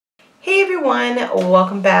everyone,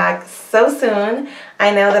 welcome back so soon. I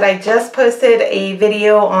know that I just posted a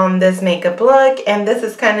video on this makeup look, and this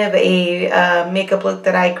is kind of a makeup look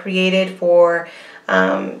that I created for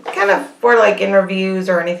kind of for like interviews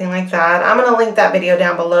or anything like that. I'm going to link that video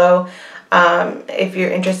down below if you're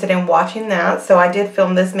interested in watching that. So I did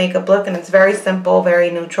film this makeup look, and it's very simple, very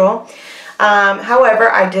neutral. However,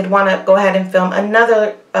 I did want to go ahead and film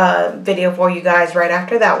another video for you guys right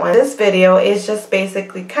after that one. This video is just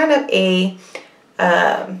basically kind of a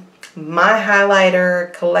my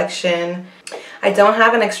highlighter collection. I don't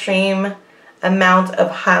have an extreme amount of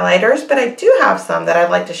highlighters, but I do have some that I'd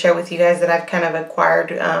like to share with you guys that I've kind of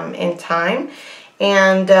acquired in time.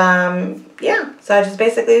 And yeah, so I just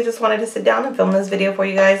basically just wanted to sit down and film this video for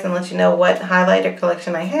you guys and let you know what highlighter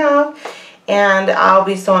collection I have. And I'll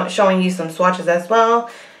be showing you some swatches as well.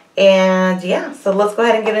 And yeah, so let's go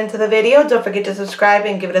ahead and get into the video. Don't forget to subscribe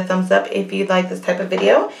and give it a thumbs up if you'd like this type of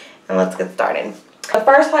video. And let's get started. The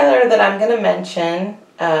first highlighter that I'm going to mention,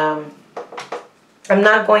 I'm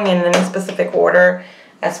not going in any specific order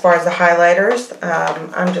as far as the highlighters.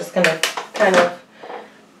 I'm just going to kind of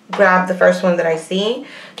grab the first one that I see.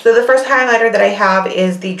 So the first highlighter that I have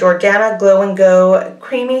is the Jordana Glow and Go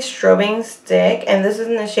Creamy Strobing Stick. And this is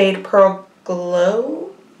in the shade Pearl Glow,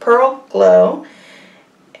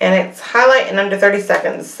 and it's highlight in under 30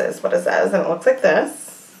 seconds is what it says, and it looks like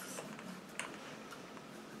this.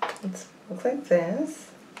 It looks like this.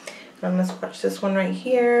 And I'm going to swatch this one right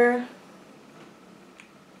here.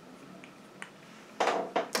 I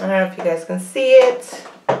don't know if you guys can see it.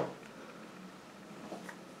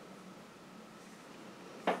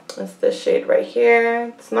 It's this shade right here.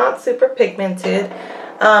 It's not super pigmented.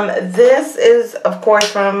 This is, of course,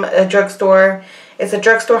 from a drugstore. It's a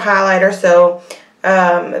drugstore highlighter, so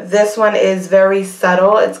this one is very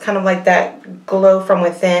subtle. It's kind of like that glow from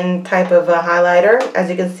within type of a highlighter.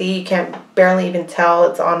 As you can see, you can't barely even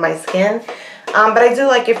tell it's on my skin. But I do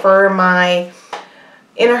like it for my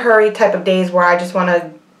in a hurry type of days where I just want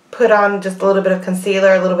to put on just a little bit of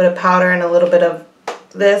concealer, a little bit of powder, and a little bit of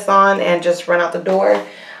this on and just run out the door.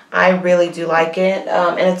 I really do like it,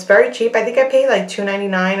 and it's very cheap. I think I paid like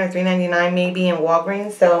 $2.99 or $3.99 maybe in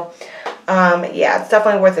Walgreens, so yeah, it's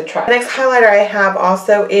definitely worth a try. The next highlighter I have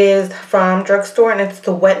also is from drugstore, and it's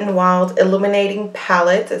the WetNWild Illuminating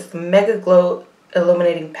Palette. It's the Mega Glow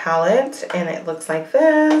Illuminating Palette, and it looks like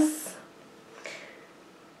this.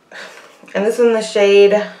 And this is in the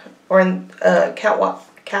shade, or in Catwalk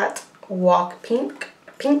Pink,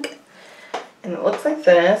 and it looks like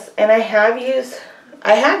this. And I have used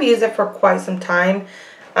it for quite some time.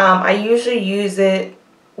 I usually use it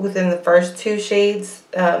within the first two shades,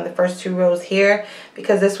 the first two rows here,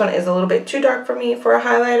 because this one is a little bit too dark for me for a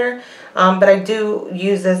highlighter. But I do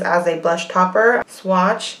use this as a blush topper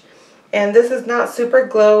swatch. And this is not super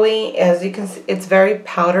glowy. As you can see, it's very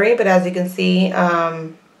powdery, but as you can see,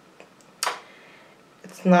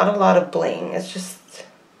 it's not a lot of bling. It's just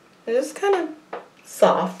kind of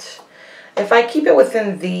soft. If I keep it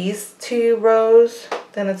within these two rows,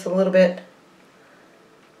 then it's a little bit,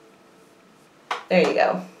 there you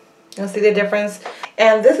go. You'll see the difference.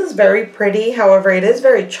 And this is very pretty, however, it is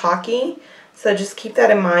very chalky, so just keep that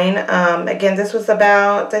in mind. Again, this was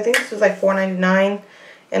about, I think this was like $4.99,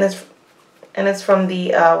 and it's from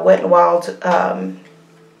the WetNWild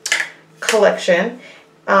collection.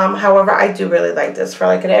 However, I do really like this for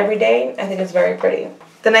like an everyday. I think it's very pretty.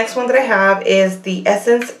 The next one that I have is the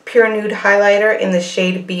Essence Pure Nude Highlighter in the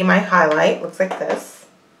shade Be My Highlight. Looks like this.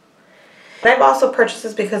 And I've also purchased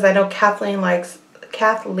this because I know Kathleen Lights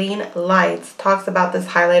talks about this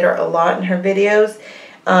highlighter a lot in her videos.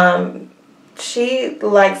 She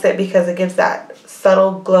likes it because it gives that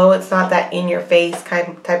subtle glow. It's not that in-your-face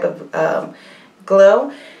type of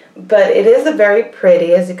glow. But it is a very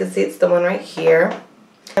pretty. As you can see, it's the one right here.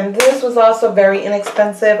 And this was also very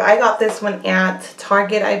inexpensive. I got this one at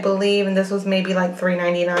Target, I believe, and this was maybe like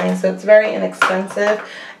 $3.99, so it's very inexpensive.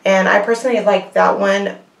 And I personally like that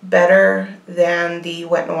one better than the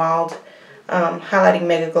WetNWild Highlighting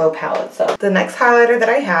Mega Glow Palette. So the next highlighter that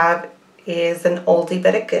I have is an oldie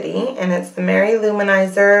but a goodie, and it's the Mary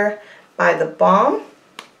Manizer by the Balm.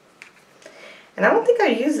 And I don't think I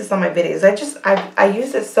use this on my videos. I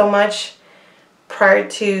use it so much prior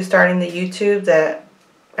to starting the YouTube that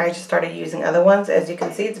I just started using other ones. As you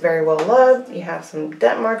can see, it's very well loved. You have some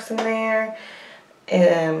dent marks in there.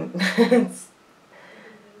 It's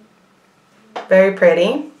very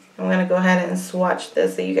pretty. I'm going to go ahead and swatch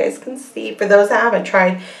this so you guys can see. For those that haven't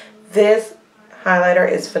tried, this highlighter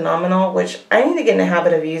is phenomenal, which I need to get in the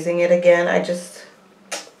habit of using it again. I just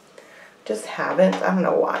haven't. I don't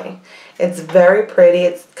know why. It's very pretty.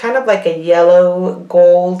 It's kind of like a yellow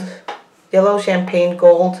gold yellow champagne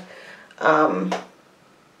gold type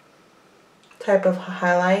of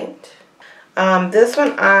highlight. This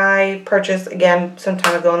one I purchased again some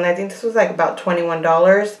time ago, and I think this was like about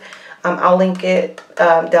 $21. I'll link it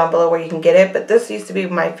down below where you can get it, but this used to be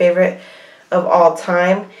my favorite of all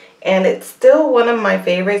time, and it's still one of my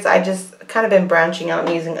favorites. I just kind of been branching out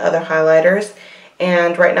and using other highlighters,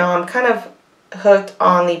 and right now I'm kind of hooked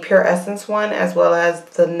on the Pure Essence one, as well as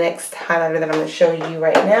the next highlighter that I'm going to show you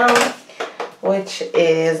right now, which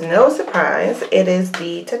is no surprise. It is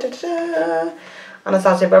the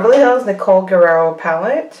Anastasia Beverly Hills Nicole Guerrero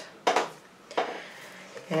palette.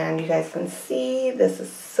 And you guys can see this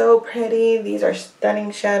is so pretty. These are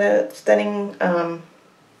stunning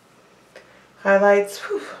highlights.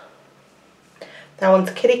 Whew. That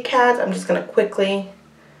one's Kitty Cat. I'm just going to quickly.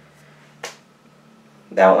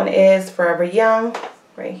 That one is Forever Young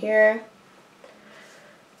right here.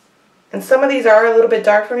 And some of these are a little bit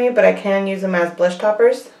dark for me, but I can use them as blush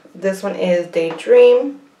toppers. This one is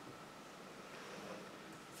Daydream.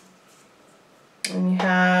 And you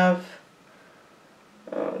have,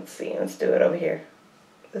 let's see, let's do it over here.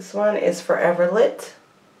 This one is Forever Lit.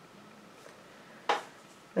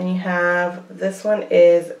 Then you have, this one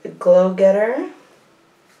is Glow Getter.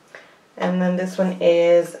 And then this one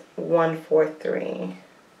is 143.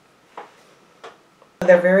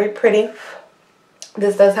 They're very pretty.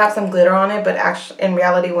 This does have some glitter on it, but actually, in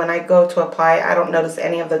reality, when I go to apply, I don't notice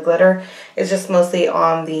any of the glitter. It's just mostly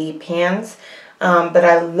on the pans. But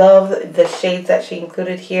I love the shades that she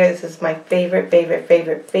included here. This is my favorite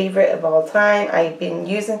of all time. I've been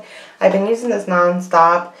using this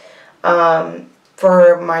non-stop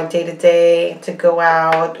for my day-to-day, to go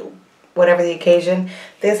out, whatever the occasion.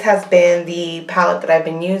 This has been the palette that I've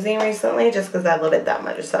been using recently, just because I love it that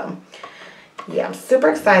much or something. Yeah, I'm super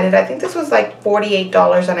excited. I think this was like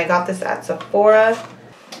 $48, and I got this at Sephora.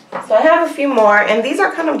 So I have a few more, and these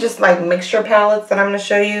are kind of just like mixture palettes that I'm going to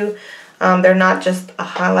show you. They're not just a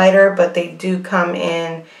highlighter, but they do come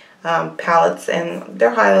in palettes, and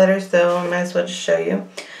they're highlighters, so I might as well just show you.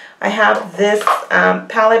 I have this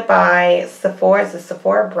palette by Sephora. It's a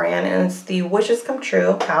Sephora brand, and it's the Wishes Come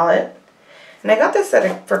True palette. And I got this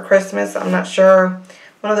for Christmas. I'm not sure.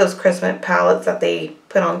 One of those Christmas palettes that they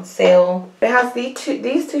put on sale. It has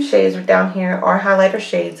these two shades down here are highlighter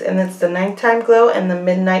shades, and it's the Nighttime Glow and the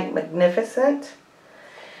Midnight Magnificent.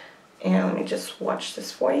 And let me just swatch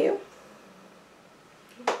this for you.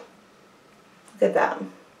 Look at that.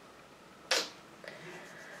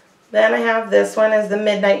 Then I have this one as the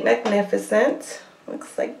Midnight Magnificent.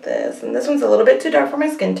 Looks like this. And this one's a little bit too dark for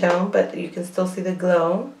my skin tone, but you can still see the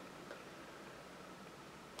glow.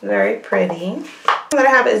 Very pretty. That I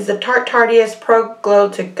have is the Tarte Tartiest Pro Glow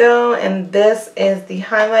To Go, and this is the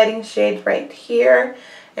highlighting shade right here,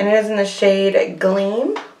 and it is in the shade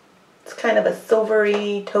Gleam. It's kind of a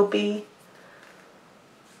silvery, taupey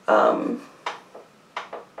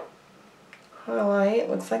highlight.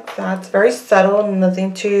 Looks like that. It's very subtle,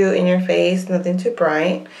 nothing too in your face, nothing too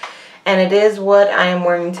bright, and it is what I am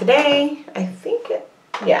wearing today. I think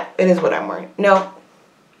yeah, it is what I'm wearing. No,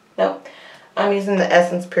 I'm using the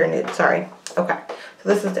Essence Pure Nude. Sorry. Okay, so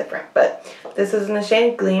this is different, but this is in the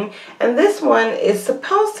shade Gleam, and this one is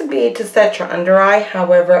supposed to be to set your under eye.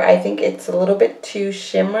 However, I think it's a little bit too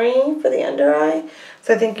shimmery for the under eye,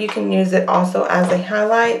 so I think you can use it also as a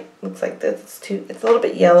highlight. Looks like this. It's a little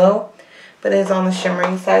bit yellow, but it is on the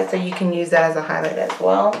shimmering side, so you can use that as a highlight as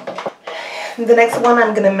well. The next one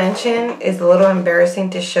I'm going to mention is a little embarrassing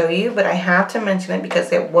to show you, but I have to mention it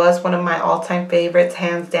because it was one of my all-time favorites,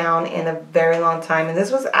 hands down, in a very long time. And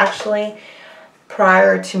this was actually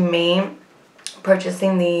prior to me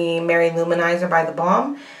purchasing the Mary Luminizer by the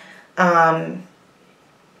Balm.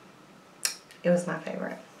 It was my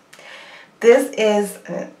favorite. This is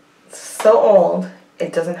so old,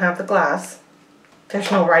 it doesn't have the glass.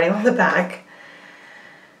 There's no writing on the back.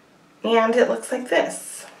 And it looks like this.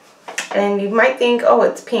 And you might think, oh,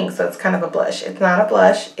 it's pink, so it's kind of a blush. It's not a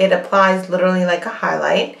blush. It applies literally like a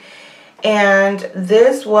highlight. And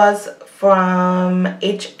this was from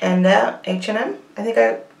H&M. I think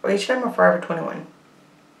H&M or Forever 21.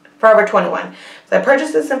 Forever 21. So I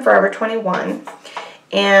purchased this in Forever 21.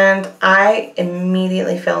 And I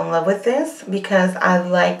immediately fell in love with this because I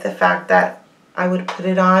like the fact that I would put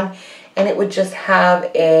it on and it would just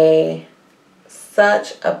have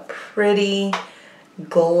such a pretty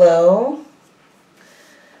glow.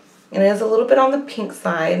 And it is a little bit on the pink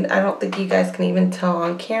side. I don't think you guys can even tell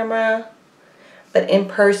on camera, but in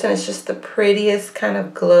person it's just the prettiest kind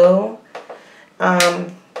of glow.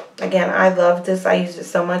 Again, I love this. I used it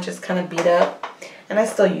so much. It's kind of beat up and I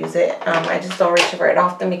still use it. I just don't reach for it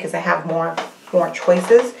often because I have more more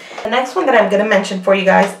choices. The next one that I'm going to mention for you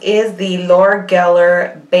guys is the Laura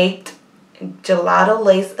Geller Baked Gelato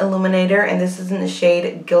Lace Illuminator, and this is in the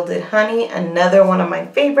shade Gilded Honey, another one of my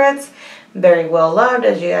favorites, very well loved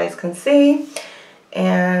as you guys can see.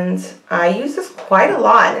 And I use this quite a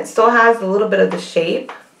lot, and it still has a little bit of the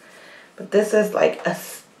shape, but this is like a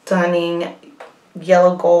stunning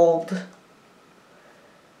yellow gold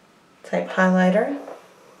type highlighter.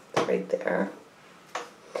 It's right there.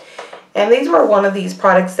 And these were one of these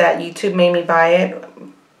products that YouTube made me buy it.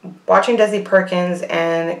 Watching Desi Perkins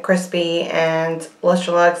and Crispy and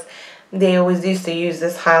Lustrelux, they always used to use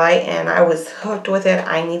this highlight, and I was hooked with it.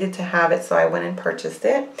 I needed to have it, so I went and purchased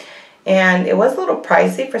it. And it was a little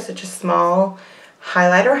pricey for such a small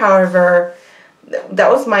highlighter. However, that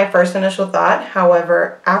was my first initial thought.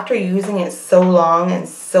 However, after using it so long and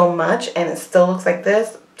so much, and it still looks like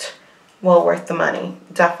this, well worth the money.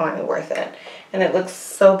 Definitely worth it. And it looks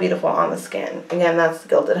so beautiful on the skin. Again, that's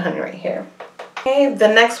Gilded Honey right here. Okay, the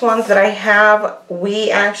next ones that I have, we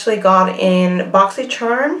actually got in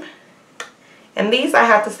BoxyCharm. And these, I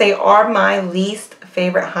have to say, are my least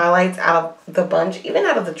favorite highlights out of the bunch, even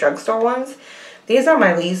out of the drugstore ones. These are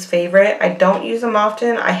my least favorite. I don't use them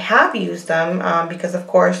often. I have used them because, of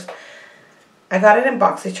course, I got it in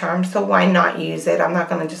BoxyCharm, so why not use it? I'm not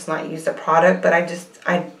going to just not use the product, but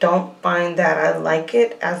I don't find that I like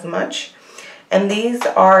it as much. And these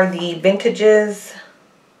are the Vintages.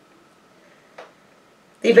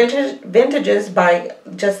 The Vintages by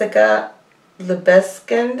Jessica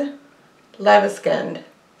Libeskind. I'm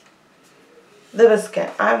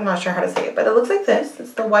not sure how to say it, but it looks like this.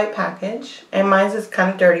 It's the white package. And mine is kind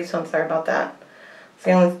of dirty, so I'm sorry about that. It's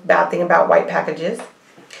the only bad thing about white packages.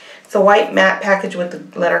 It's a white matte package with the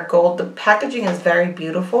letter gold. The packaging is very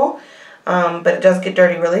beautiful, but it does get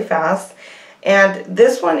dirty really fast. And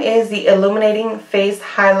this one is the Illuminating Face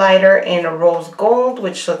Highlighter in Rose Gold,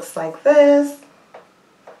 which looks like this.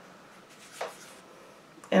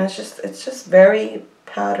 And it's just very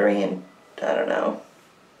powdery and I don't know.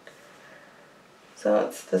 So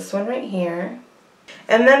it's this one right here.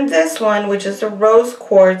 And then this one, which is the Rose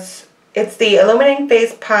Quartz. It's the Illuminating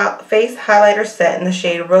Face Highlighter Set in the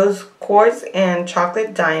shade Rose Quartz and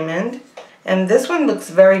Chocolate Diamond. And this one looks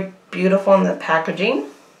very beautiful in the packaging.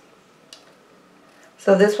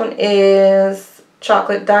 So this one is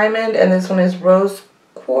Chocolate Diamond and this one is Rose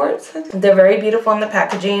Quartz. They're very beautiful in the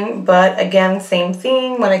packaging, but again, same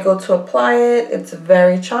thing. When I go to apply it, it's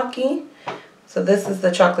very chalky. So this is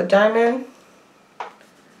the Chocolate Diamond.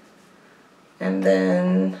 And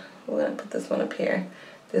then we're going to put this one up here.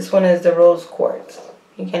 This one is the Rose Quartz.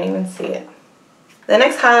 You can't even see it. The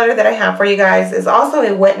next highlighter that I have for you guys is also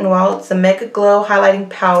a Wet n Wild. It's a Mega Glow Highlighting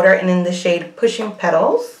Powder and in the shade Pushing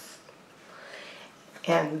Petals.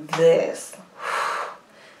 And this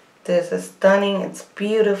is stunning. It's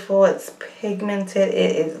beautiful. It's pigmented.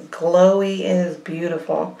 It is glowy. It is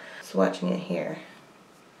beautiful. Swatching it here.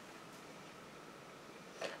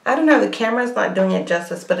 I don't know, the camera's not doing it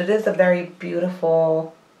justice, but it is a very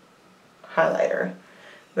beautiful highlighter.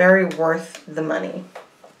 Very worth the money.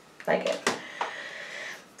 Like it.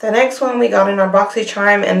 The next one we got in our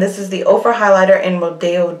BoxyCharm, and this is the Ofra Highlighter in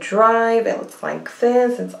Rodeo Drive. It looks like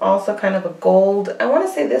this. It's also kind of a gold. I want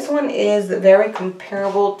to say this one is very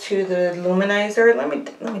comparable to the Luminizer.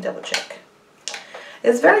 Let me double check.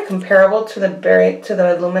 It's very comparable to the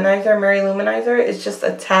Luminizer, Mary Luminizer. It's just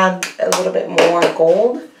a tad, a little bit more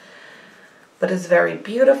gold. But it's very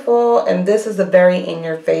beautiful. And this is a very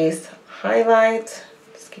in-your-face highlight.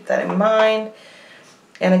 Just keep that in mind.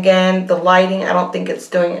 And again, the lighting, I don't think it's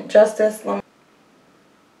doing it justice. Look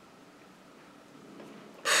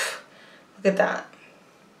at that.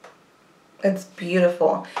 It's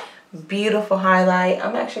beautiful. Beautiful highlight.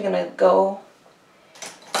 I'm actually going to go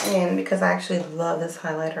in because I actually love this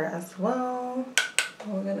highlighter as well.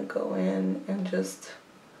 We're going to go in and just...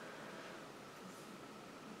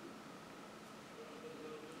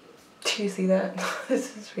 Do you see that?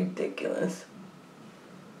 This is ridiculous.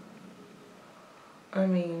 I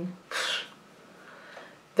mean,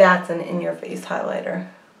 that's an in-your-face highlighter.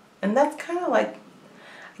 And that's kind of like,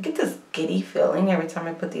 I get this giddy feeling every time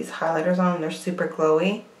I put these highlighters on. They're super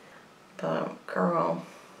glowy. But, girl.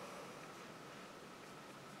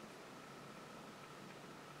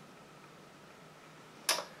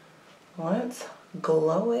 Let's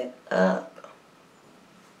glow it up.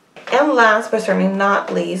 And last but certainly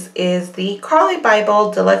not least is the Carly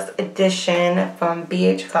Bible Deluxe Edition from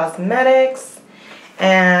BH Cosmetics.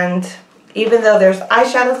 And even though there's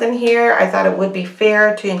eyeshadows in here, I thought it would be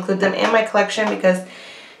fair to include them in my collection because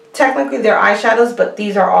technically they're eyeshadows, but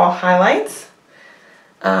these are all highlights.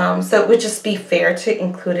 So it would just be fair to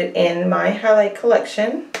include it in my highlight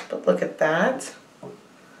collection. But look at that.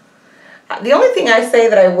 The only thing I say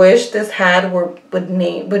that I wish this had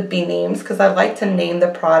would be names, because I'd like to name the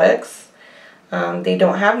products. They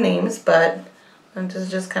don't have names, but this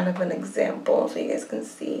is just kind of an example so you guys can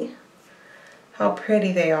see how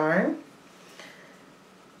pretty they are.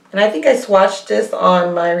 And I think I swatched this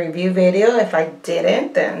on my review video. If I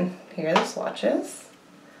didn't, then here are the swatches.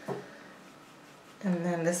 And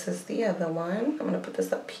then this is the other one. I'm going to put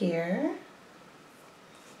this up here.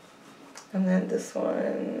 And then this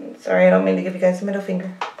one, sorry, I don't mean to give you guys a middle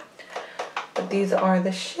finger. But these are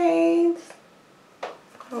the shades.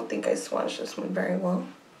 I don't think I swatched this one very well.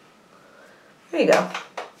 There you go.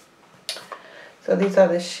 So these are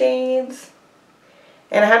the shades.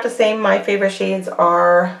 And I have to say my favorite shades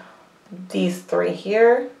are these three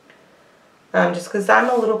here. Just because I'm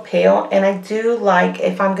a little pale, and I do like,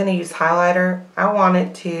 if I'm going to use highlighter, I want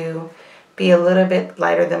it to be a little bit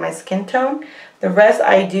lighter than my skin tone. The rest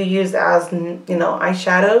I do use as, you know,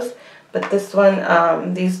 eyeshadows, but this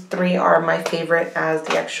one, these three are my favorite as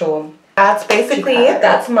the actual. That's basically it.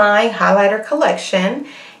 That's my highlighter collection,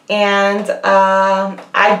 and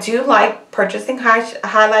I do like purchasing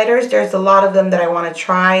highlighters. There's a lot of them that I want to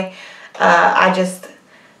try.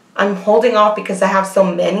 I'm holding off because I have so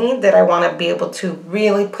many that I want to be able to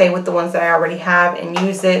really play with the ones that I already have and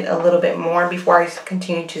use it a little bit more before I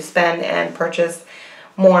continue to spend and purchase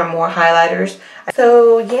more and more highlighters.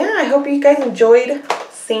 So yeah, I hope you guys enjoyed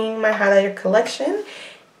seeing my highlighter collection.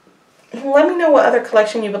 Let me know what other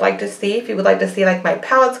collection you would like to see. If you would like to see like my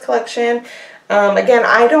palettes collection. Again,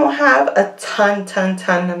 I don't have a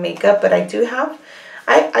ton of makeup, but I do have,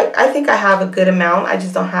 I think I have a good amount. I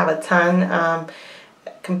just don't have a ton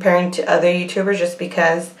comparing to other YouTubers, just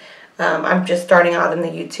because I'm just starting out in the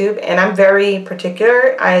YouTube, and I'm very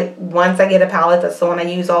particular. Once I get a palette, that's the one I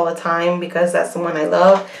use all the time because that's the one I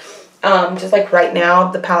love. Just like right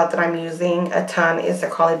now, the palette that I'm using a ton is the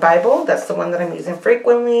Carly Bible. That's the one that I'm using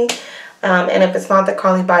frequently. And if it's not the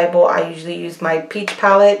Carly Bible, I usually use my Peach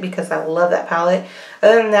palette because I love that palette.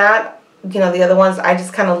 Other than that, you know, the other ones I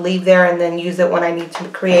just kind of leave there and then use it when I need to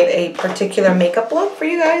create a particular makeup look for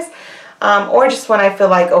you guys. Or just when I feel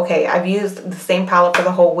like, okay, I've used the same palette for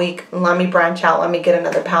the whole week, let me branch out, let me get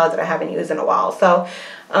another palette that I haven't used in a while. So,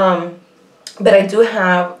 but I do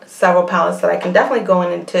have several palettes that I can definitely go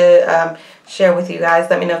in and to share with you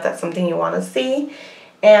guys. Let me know if that's something you want to see.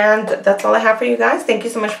 And that's all I have for you guys. Thank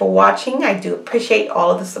you so much for watching. I do appreciate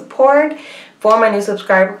all of the support. For my new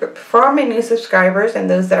subscribers and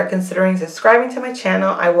those that are considering subscribing to my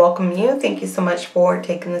channel, I welcome you. Thank you so much for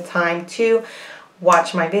taking the time to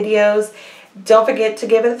watch my videos. Don't forget to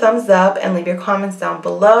give it a thumbs up and leave your comments down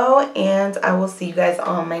below, and I will see you guys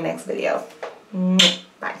on my next video.